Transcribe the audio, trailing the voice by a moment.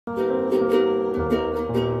This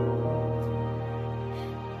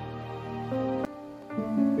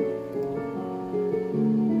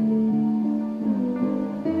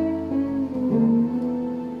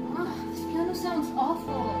piano sounds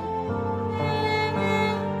awful.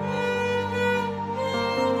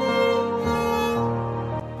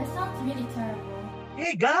 That sounds really terrible.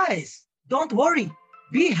 Hey guys, don't worry.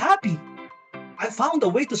 Be happy. I found a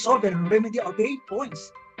way to solve and remedy our pain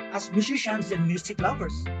points as musicians and music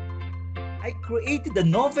lovers. I created the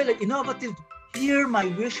novel and innovative Hear My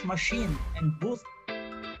Wish machine and booth.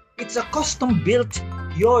 It's a custom-built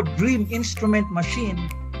your dream instrument machine,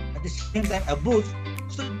 at the same time a booth,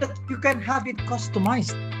 so that you can have it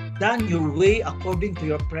customized, done your way according to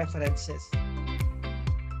your preferences.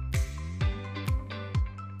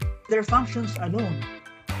 Their functions alone,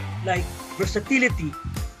 like versatility.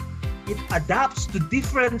 It adapts to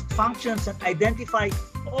different functions and identifies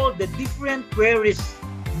all the different queries,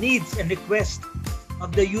 needs, and requests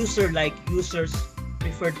of the user, like user's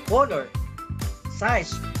preferred color,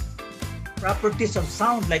 size, properties of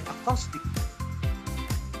sound like acoustic.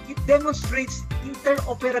 It demonstrates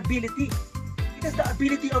interoperability. It has the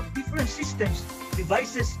ability of different systems,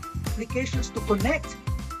 devices, applications to connect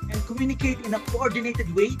and communicate in a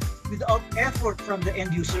coordinated way without effort from the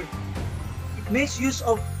end user. It makes use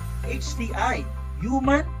of HCI,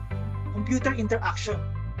 human-computer interaction,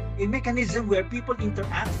 a mechanism where people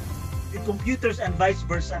interact with computers and vice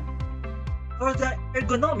versa. For the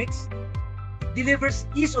ergonomics, it delivers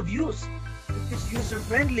ease of use. It is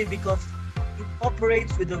user-friendly because it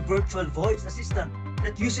operates with a virtual voice assistant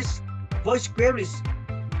that uses voice queries,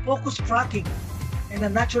 focus tracking, and a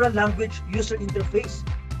natural language user interface.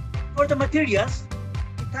 For the materials,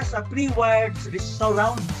 it has a pre-wired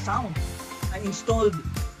surround sound, an installed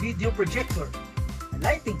video projector,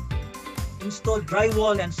 lighting, installed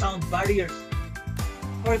drywall and sound barriers.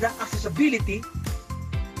 For the accessibility,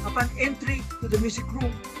 upon entry to the music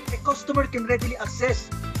room, a customer can readily access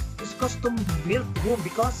this custom-built room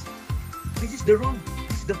because this is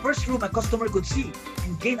the first room a customer could see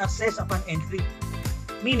and gain access upon entry.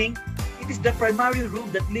 Meaning, it is the primary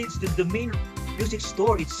room that leads to the main music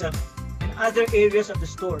store itself and other areas of the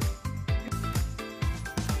store.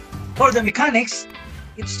 For the mechanics,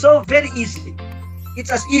 it's so very easy.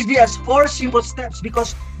 It's as easy as 4 simple steps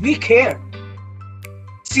because we care.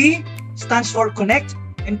 C stands for connect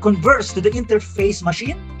and converse to the interface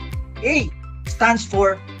machine. A stands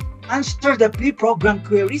for answer the pre-programmed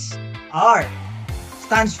queries. R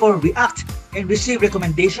stands for react and receive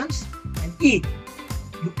recommendations. And E,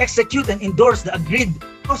 you execute and endorse the agreed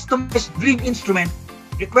customized dream instrument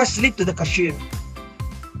request slip to the cashier.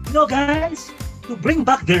 You know guys, to bring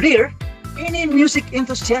back the rear, any music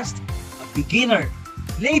enthusiast, a beginner,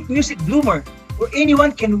 late music bloomer, or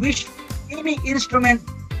anyone can wish any instrument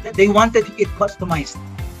that they wanted it customized.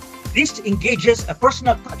 This engages a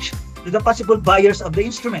personal touch to the possible buyers of the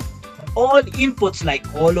instrument. All inputs like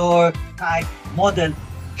color, type, model,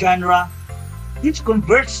 genre, which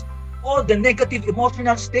converts all the negative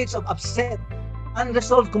emotional states of upset,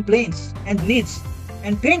 unresolved complaints and needs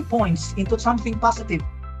and pain points into something positive.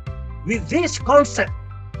 With this concept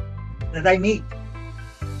that I made,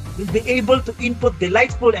 we'll be able to input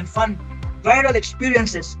delightful and fun viral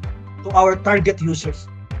experiences to our target users.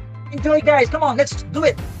 Enjoy guys, come on, let's do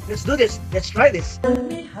it. Let's do this, let's try this. Tell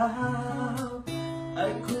me how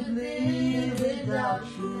I could live without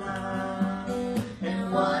you now.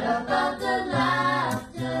 And what about the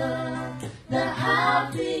laughter, the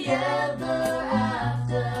happy ever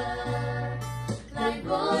after, like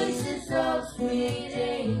voices of sweet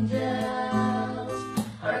angels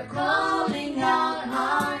are calling out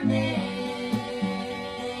our names.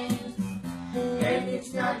 And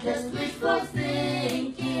it's not just wishful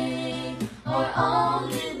thinking or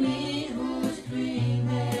only me who's dreaming.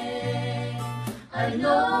 I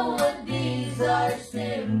know